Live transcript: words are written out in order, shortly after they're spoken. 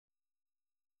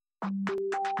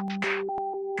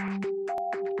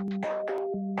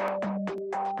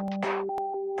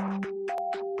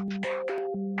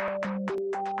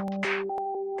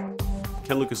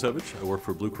Lukasewicz. I work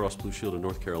for BlueCross BlueShield in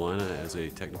North Carolina as a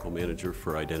technical manager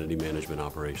for identity management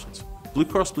operations.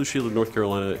 BlueCross BlueShield in North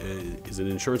Carolina is an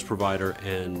insurance provider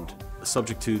and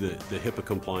subject to the HIPAA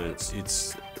compliance.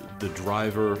 It's the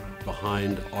driver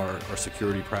behind our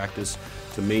security practice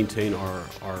to maintain our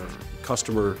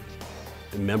customer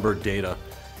and member data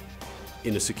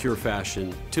in a secure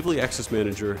fashion. Tivoli Access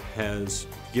Manager has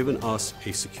given us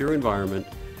a secure environment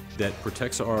that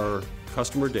protects our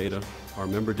customer data, our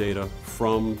member data,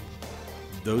 from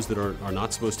those that are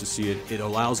not supposed to see it. It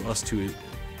allows us to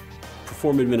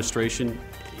perform administration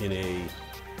in a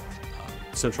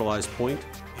centralized point.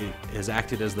 It has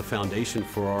acted as the foundation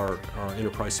for our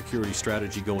enterprise security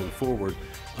strategy going forward,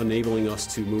 enabling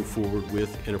us to move forward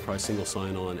with enterprise single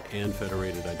sign-on and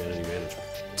federated identity management.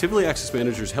 Tivoli Access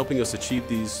Manager is helping us achieve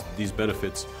these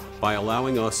benefits by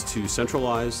allowing us to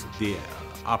centralize the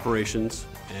operations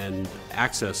and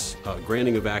access,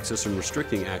 granting of access and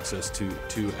restricting access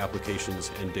to applications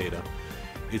and data.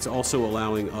 It's also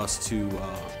allowing us to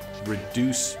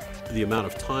reduce the amount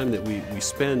of time that we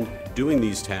spend doing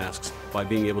these tasks by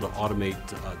being able to automate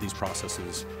these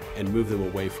processes and move them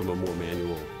away from a more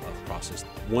manual process.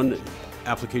 One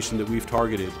application that we've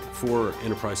targeted for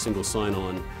enterprise single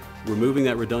sign-on, removing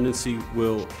that redundancy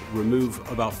will remove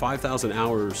about 5,000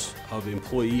 hours of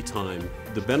employee time.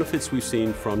 The benefits we've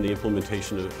seen from the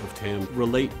implementation of TAM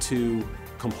relate to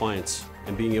compliance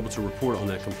and being able to report on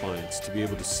that compliance, to be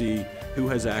able to see who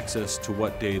has access to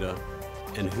what data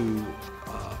and who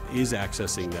is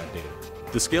accessing that data.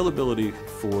 The scalability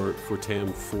for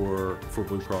TAM for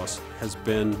BlueCross has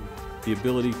been the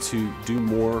ability to do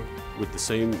more with the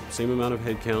same amount of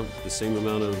headcount, the same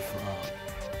amount of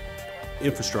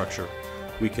infrastructure.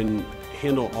 We can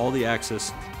handle all the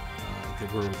access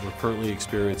that we're currently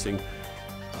experiencing,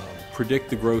 predict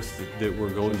the growth that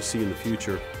we're going to see in the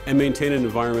future, and maintain an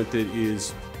environment that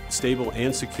is stable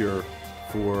and secure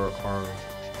for our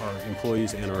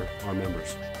employees and our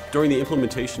members. During the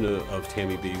implementation of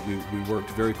TAM-EB, we worked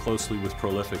very closely with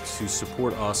Prolifics to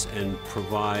support us and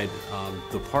provide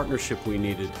the partnership we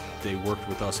needed. They worked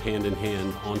with us hand in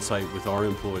hand on site with our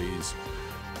employees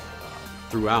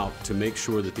throughout to make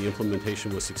sure that the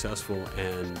implementation was successful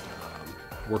and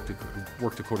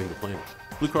worked according to plan.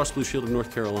 BlueCross BlueShield of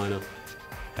North Carolina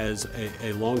has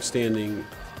a long-standing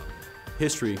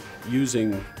history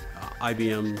using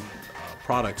IBM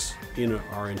products in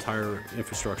our entire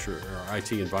infrastructure, our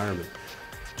IT environment.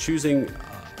 Choosing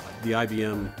the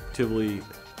IBM Tivoli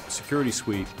Security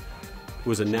Suite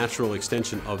was a natural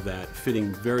extension of that,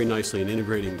 fitting very nicely and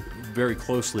integrating very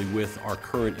closely with our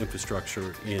current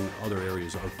infrastructure in other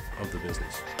areas of the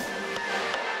business.